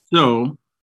So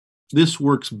this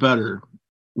works better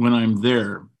when I'm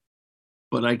there,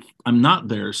 but I'm not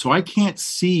there. So I can't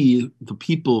see the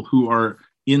people who are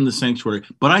in the sanctuary,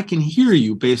 but I can hear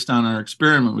you based on our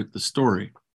experiment with the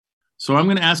story. So I'm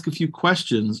going to ask a few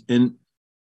questions. And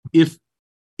if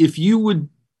you would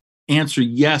answer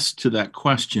yes to that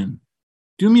question,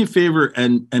 do me a favor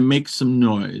and make some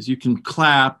noise. You can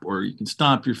clap, or you can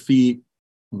stomp your feet,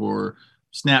 or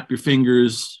snap your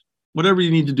fingers, whatever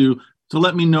you need to do to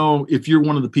let me know if you're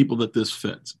one of the people that this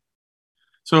fits.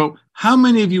 So how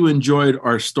many of you enjoyed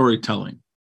our storytelling?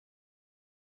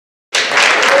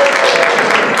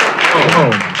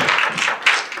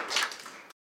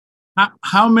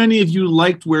 How many of you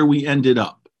liked where we ended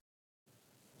up?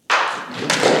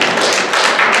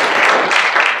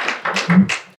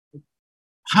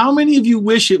 How many of you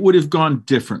wish it would have gone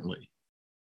differently?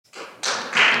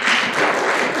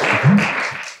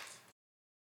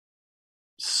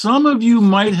 Some of you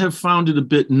might have found it a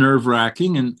bit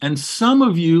nerve-wracking, and some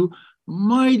of you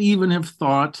might even have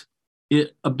thought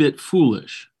it a bit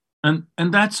foolish. And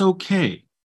that's okay.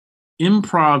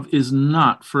 Improv is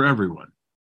not for everyone.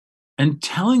 And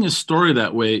telling a story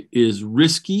that way is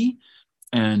risky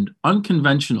and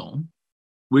unconventional,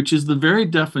 which is the very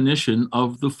definition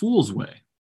of the fool's way.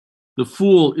 The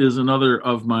Fool is another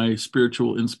of my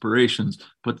spiritual inspirations,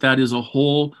 but that is a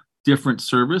whole different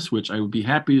service, which I would be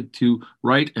happy to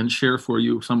write and share for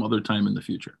you some other time in the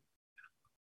future.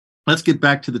 Let's get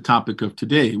back to the topic of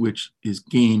today, which is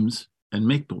games and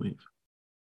make-believe.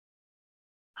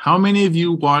 How many of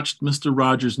you watched Mr.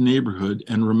 Rogers' Neighborhood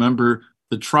and remember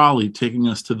the trolley taking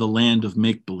us to the land of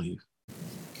make-believe?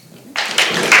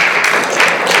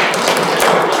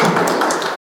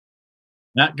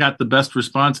 That got the best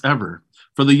response ever.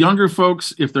 For the younger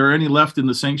folks, if there are any left in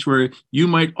the sanctuary, you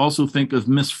might also think of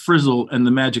Miss Frizzle and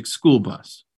the Magic School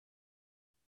Bus.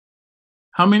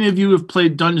 How many of you have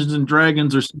played Dungeons and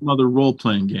Dragons or some other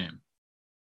role-playing game?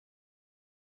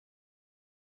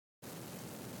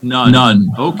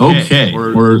 None. Okay.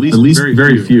 Or at least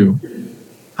very few.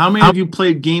 How many of you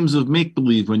played games of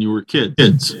make-believe when you were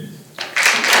kids?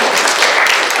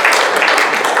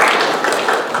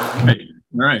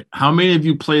 All right. How many of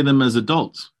you play them as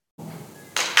adults?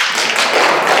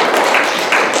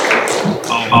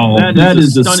 That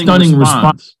is a stunning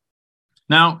response.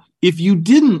 Now, if you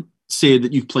didn't say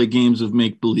that you play games of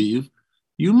make-believe,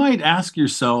 you might ask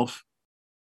yourself,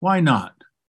 why not?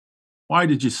 Why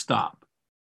did you stop?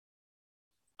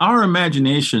 Our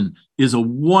imagination is a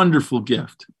wonderful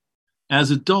gift.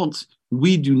 As adults,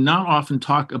 we do not often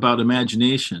talk about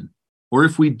imagination, or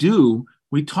if we do,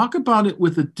 we talk about it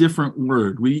with a different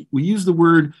word. We use the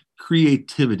word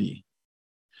creativity.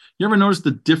 You ever notice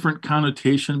the different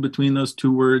connotation between those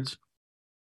two words?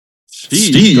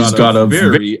 Steve's got a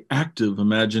very active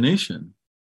imagination.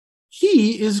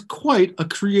 He is quite a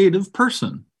creative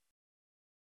person.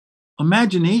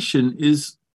 Imagination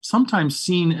is sometimes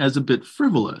seen as a bit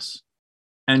frivolous,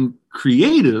 and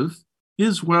creative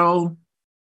is, well,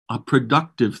 a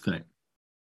productive thing.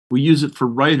 We use it for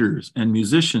writers and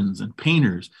musicians and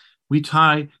painters. We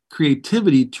tie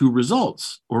creativity to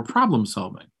results or problem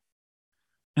solving.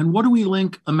 And what do we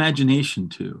link imagination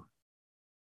to?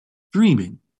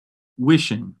 Dreaming,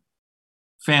 wishing,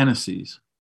 fantasies,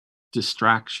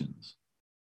 distractions.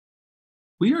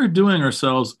 We are doing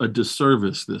ourselves a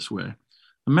disservice this way.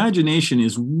 Imagination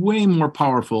is way more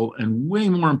powerful and way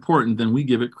more important than we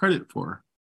give it credit for.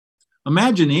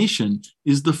 Imagination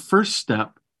is the first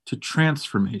step to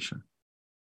transformation.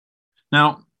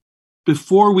 Now,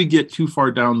 before we get too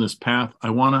far down this path, I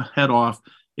want to head off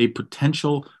a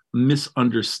potential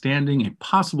misunderstanding, a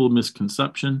possible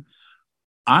misconception.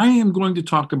 I am going to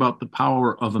talk about the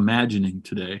power of imagining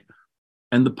today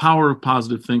and the power of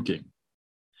positive thinking.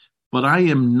 But I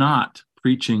am not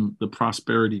preaching the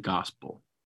prosperity gospel.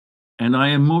 And I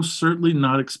am most certainly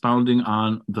not expounding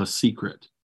on The Secret.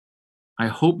 I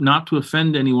hope not to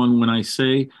offend anyone when I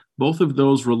say both of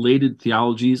those related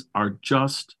theologies are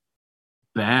just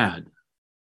bad.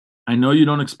 I know you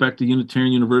don't expect a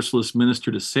Unitarian Universalist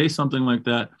minister to say something like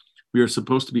that. We are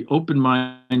supposed to be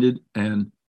open-minded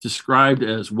and described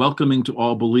as welcoming to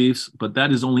all beliefs, but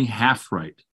that is only half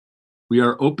right. We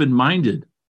are open-minded,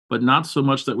 but not so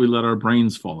much that we let our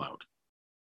brains fall out.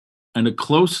 And a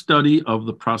close study of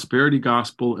the prosperity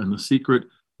gospel and The Secret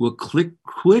will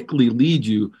quickly lead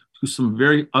you to some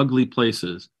very ugly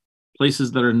places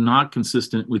that are not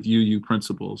consistent with UU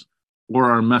principles or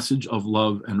our message of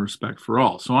love and respect for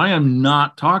all. So I am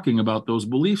not talking about those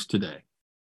beliefs today.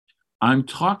 I'm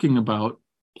talking about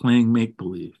playing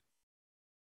make-believe,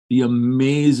 the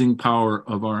amazing power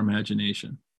of our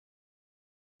imagination.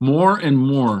 More and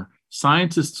more,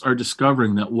 scientists are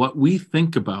discovering that what we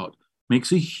think about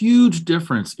makes a huge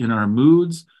difference in our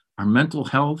moods, our mental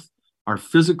health, our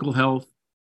physical health,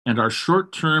 and our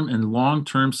short-term and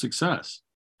long-term success,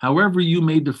 however you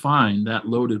may define that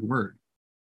loaded word.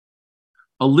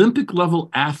 Olympic-level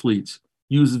athletes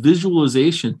use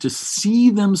visualization to see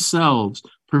themselves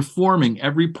performing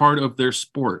every part of their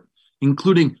sport,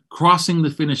 including crossing the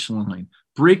finish line,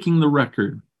 breaking the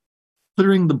record,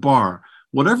 clearing the bar,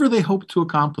 whatever they hope to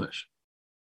accomplish.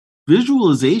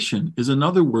 Visualization is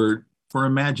another word for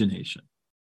imagination.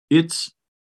 It's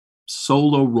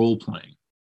solo role-playing.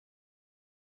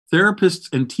 Therapists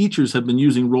and teachers have been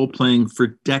using role-playing for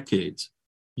decades,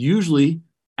 usually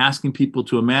asking people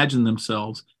to imagine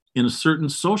themselves in a certain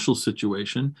social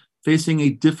situation facing a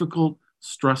difficult,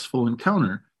 stressful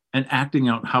encounter and acting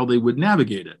out how they would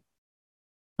navigate it.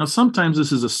 Now, sometimes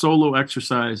this is a solo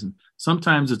exercise, and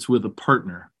sometimes it's with a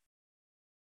partner.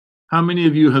 How many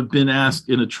of you have been asked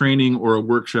in a training or a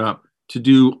workshop to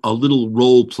do a little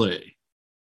role play?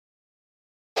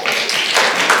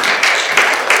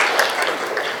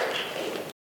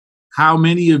 How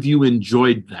many of you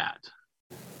enjoyed that?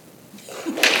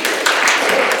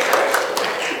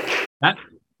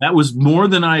 That was more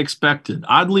than I expected.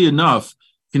 Oddly enough,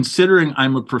 considering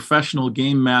I'm a professional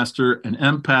game master, an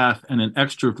empath, and an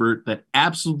extrovert that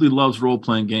absolutely loves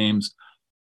role-playing games,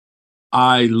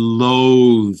 I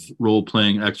loathe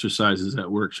role-playing exercises at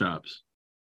workshops.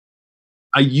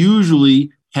 I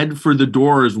usually head for the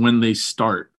doors when they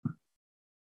start.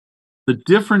 The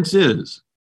difference is,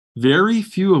 very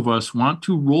few of us want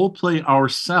to role-play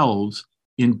ourselves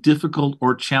in difficult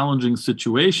or challenging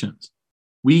situations.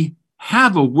 We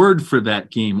have a word for that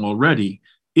game already.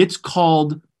 It's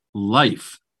called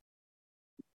life.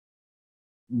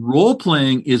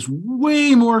 Role-playing is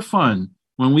way more fun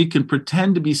when we can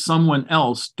pretend to be someone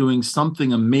else doing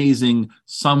something amazing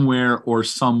somewhere or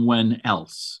someone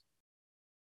else.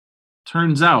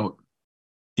 Turns out,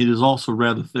 it is also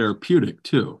rather therapeutic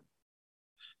too.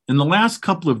 In the last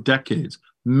couple of decades,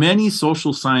 many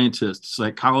social scientists,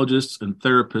 psychologists, and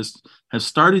therapists have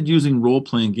started using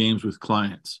role-playing games with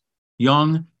clients,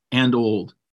 young and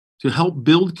old, to help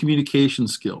build communication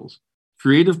skills,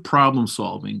 creative problem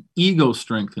solving, ego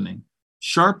strengthening,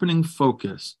 sharpening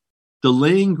focus,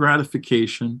 delaying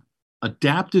gratification,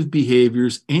 adaptive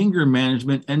behaviors, anger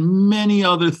management, and many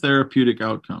other therapeutic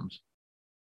outcomes.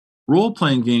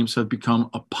 Role-playing games have become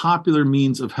a popular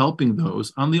means of helping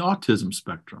those on the autism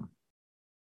spectrum.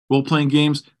 Role-playing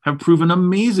games have proven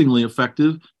amazingly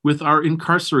effective with our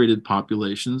incarcerated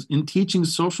populations in teaching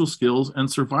social skills and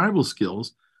survival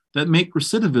skills that make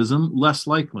recidivism less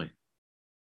likely.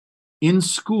 In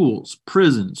schools,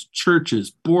 prisons,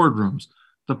 churches, boardrooms,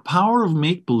 the power of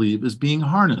make-believe is being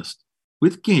harnessed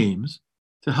with games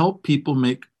to help people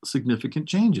make significant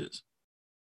changes.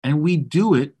 And we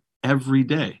do it every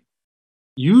day,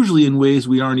 usually in ways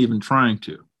we aren't even trying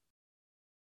to.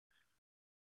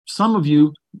 Some of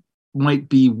you might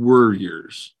be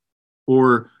worriers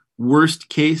or worst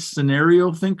case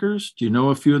scenario thinkers. Do you know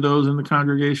a few of those in the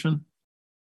congregation?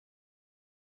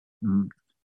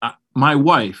 My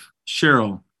wife,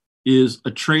 Cheryl, is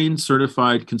a trained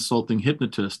certified consulting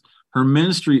hypnotist. Her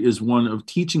ministry is one of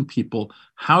teaching people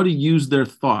how to use their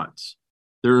thoughts,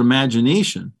 their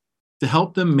imagination, to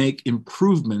help them make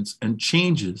improvements and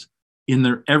changes in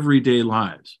their everyday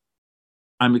lives.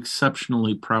 I'm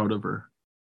exceptionally proud of her.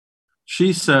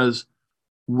 She says,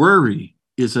 worry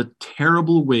is a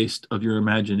terrible waste of your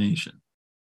imagination.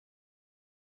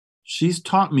 She's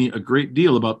taught me a great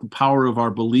deal about the power of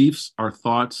our beliefs, our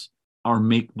thoughts, our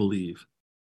make-believe.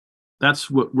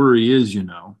 That's what worry is, you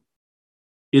know.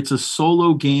 It's a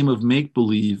solo game of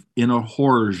make-believe in a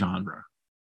horror genre.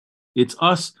 It's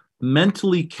us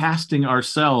mentally casting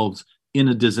ourselves in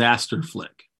a disaster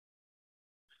flick.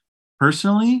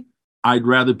 Personally, I'd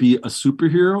rather be a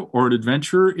superhero or an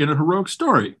adventurer in a heroic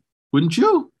story, wouldn't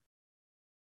you?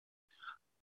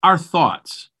 Our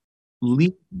thoughts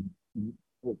lead.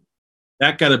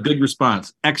 That got a big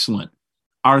response. Excellent.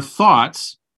 Our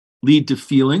thoughts lead to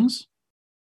feelings,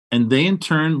 and they in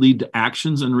turn lead to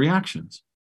actions and reactions.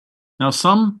 Now,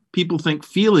 some people think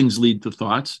feelings lead to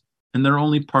thoughts, and they're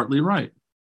only partly right.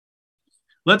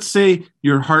 Let's say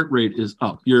your heart rate is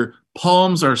up, your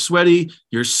palms are sweaty,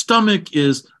 your stomach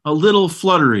is a little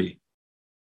fluttery.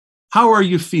 How are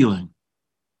you feeling?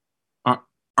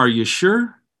 Are you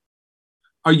sure?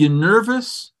 Are you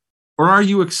nervous? Or are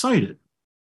you excited?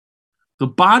 The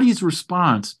body's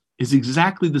response is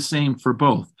exactly the same for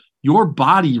both. Your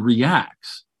body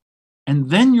reacts, and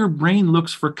then your brain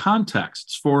looks for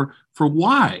contexts for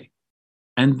why,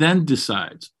 and then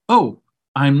decides, oh,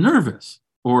 I'm nervous,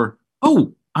 or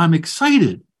oh, I'm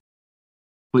excited.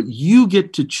 But you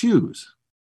get to choose.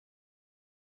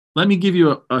 Let me give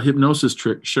you a hypnosis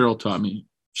trick Cheryl taught me.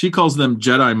 She calls them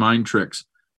Jedi mind tricks.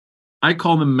 I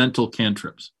call them mental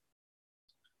cantrips.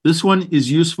 This one is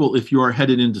useful if you are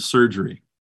headed into surgery.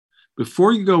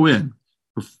 Before you go in,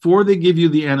 before they give you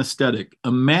the anesthetic,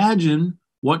 imagine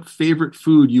what favorite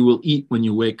food you will eat when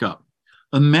you wake up.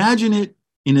 Imagine it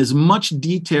in as much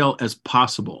detail as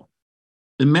possible.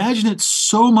 Imagine it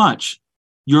so much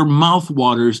your mouth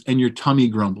waters and your tummy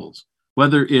grumbles,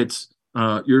 whether it's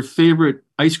your favorite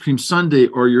ice cream sundae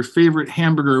or your favorite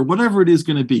hamburger or whatever it is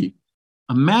going to be.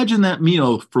 Imagine that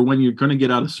meal for when you're going to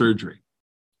get out of surgery.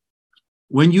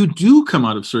 When you do come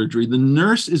out of surgery, the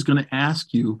nurse is going to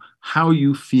ask you how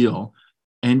you feel.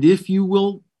 And if you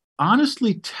will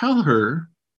honestly tell her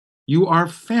you are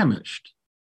famished,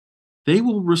 they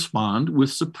will respond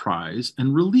with surprise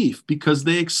and relief because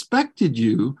they expected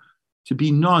you to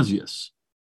be nauseous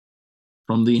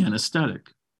from the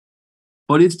anesthetic.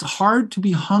 But it's hard to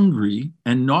be hungry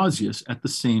and nauseous at the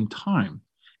same time.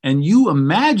 And you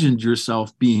imagined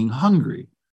yourself being hungry.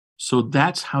 So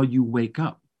that's how you wake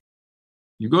up.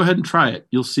 You go ahead and try it.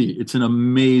 You'll see. It's an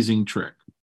amazing trick.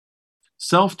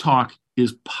 Self-talk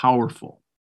is powerful.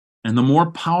 And the more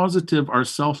positive our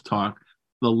self-talk,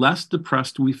 the less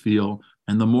depressed we feel,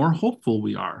 and the more hopeful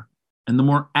we are, and the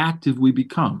more active we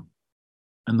become,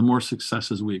 and the more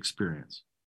successes we experience.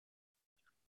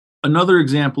 Another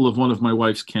example of one of my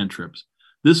wife's cantrips,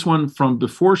 this one from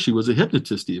before she was a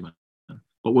hypnotist even,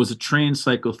 but was a trained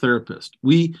psychotherapist.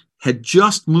 We had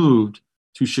just moved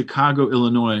to Chicago,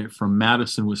 Illinois from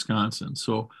Madison, Wisconsin,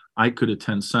 so I could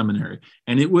attend seminary.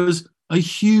 And it was a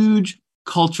huge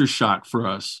culture shock for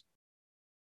us.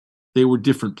 They were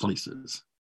different places.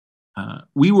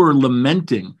 We were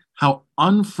lamenting how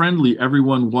unfriendly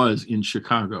everyone was in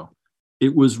Chicago.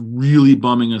 It was really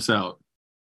bumming us out.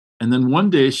 And then one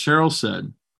day, Cheryl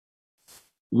said,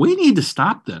 "We need to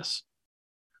stop this.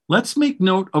 Let's make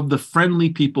note of the friendly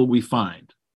people we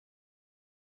find."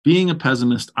 Being a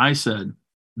pessimist, I said,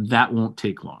 that won't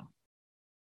take long.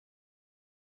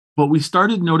 But we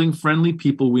started noting friendly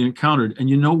people we encountered. And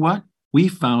you know what? We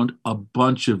found a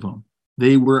bunch of them.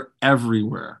 They were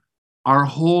everywhere. Our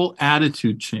whole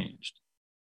attitude changed.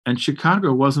 And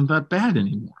Chicago wasn't that bad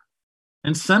anymore.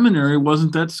 And seminary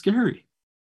wasn't that scary.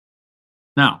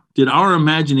 Now, did our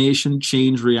imagination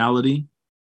change reality?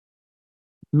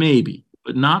 Maybe,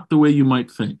 but not the way you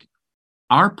might think.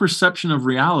 Our perception of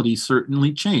reality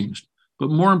certainly changed,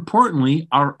 but more importantly,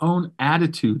 our own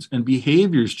attitudes and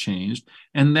behaviors changed,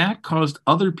 and that caused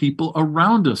other people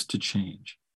around us to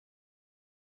change.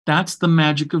 That's the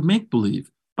magic of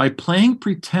make-believe. By playing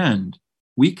pretend,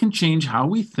 we can change how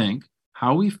we think,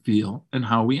 how we feel, and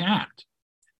how we act.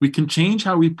 We can change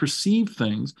how we perceive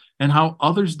things and how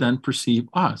others then perceive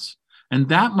us. And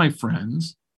that, my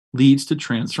friends, leads to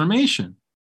transformation,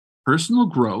 personal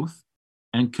growth,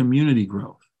 and community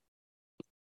growth.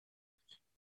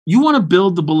 You want to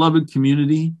build the beloved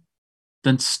community?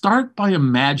 Then start by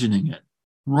imagining it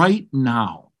right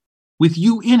now with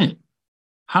you in it.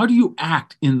 How do you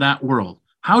act in that world?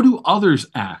 How do others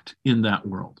act in that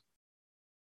world?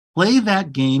 Play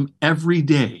that game every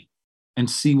day and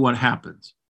see what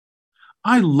happens.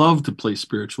 I love to play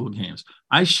spiritual games.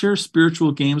 I share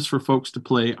spiritual games for folks to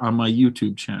play on my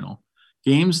YouTube channel.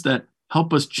 Games that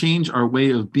help us change our way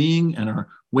of being and our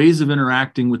ways of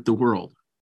interacting with the world.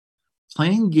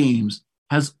 Playing games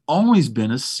has always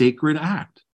been a sacred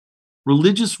act.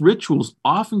 Religious rituals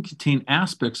often contain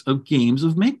aspects of games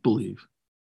of make-believe.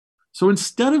 So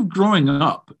instead of growing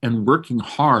up and working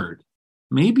hard,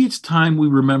 maybe it's time we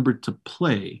remembered to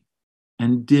play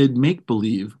and did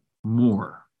make-believe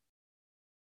more.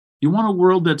 You want a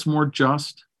world that's more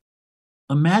just?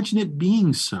 Imagine it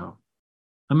being so.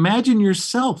 Imagine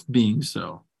yourself being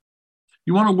so.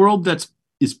 You want a world that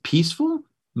is peaceful?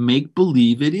 Make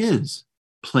believe it is.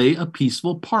 Play a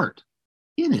peaceful part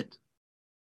in it.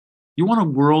 You want a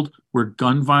world where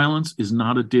gun violence is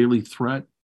not a daily threat?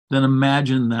 Then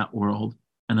imagine that world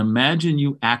and imagine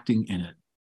you acting in it.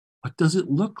 What does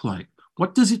it look like?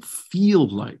 What does it feel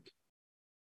like?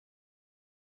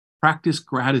 Practice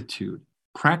gratitude.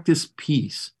 Practice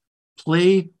peace.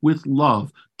 Play with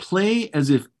love. Play as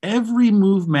if every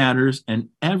move matters and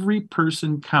every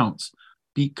person counts,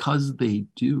 because they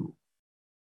do.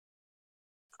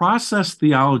 Process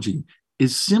theology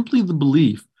is simply the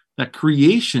belief that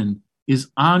creation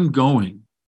is ongoing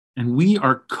and we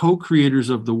are co-creators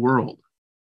of the world.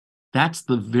 That's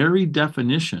the very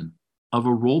definition of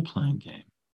a role-playing game.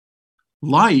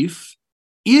 Life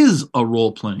is a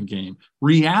role-playing game.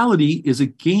 Reality is a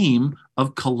game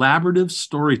of collaborative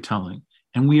storytelling.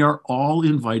 and we are all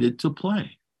invited to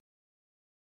play.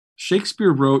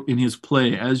 Shakespeare wrote in his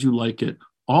play, As You Like It,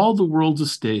 all the world's a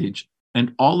stage,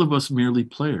 and all of us merely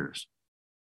players.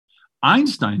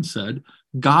 Einstein said,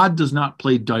 God does not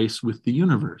play dice with the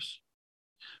universe.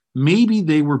 Maybe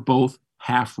they were both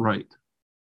half right.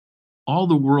 All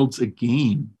the world's a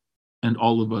game, and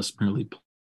all of us merely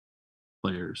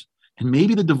players. And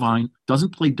maybe the divine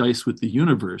doesn't play dice with the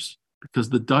universe because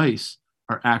the dice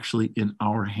are actually in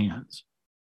our hands.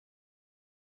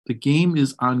 The game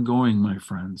is ongoing, my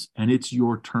friends, and it's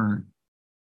your turn.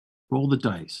 Roll the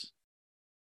dice.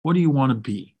 What do you want to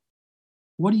be?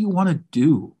 What do you want to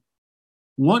do?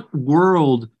 What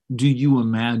world do you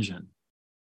imagine?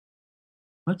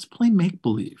 Let's play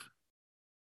make-believe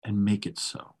and make it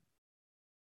so.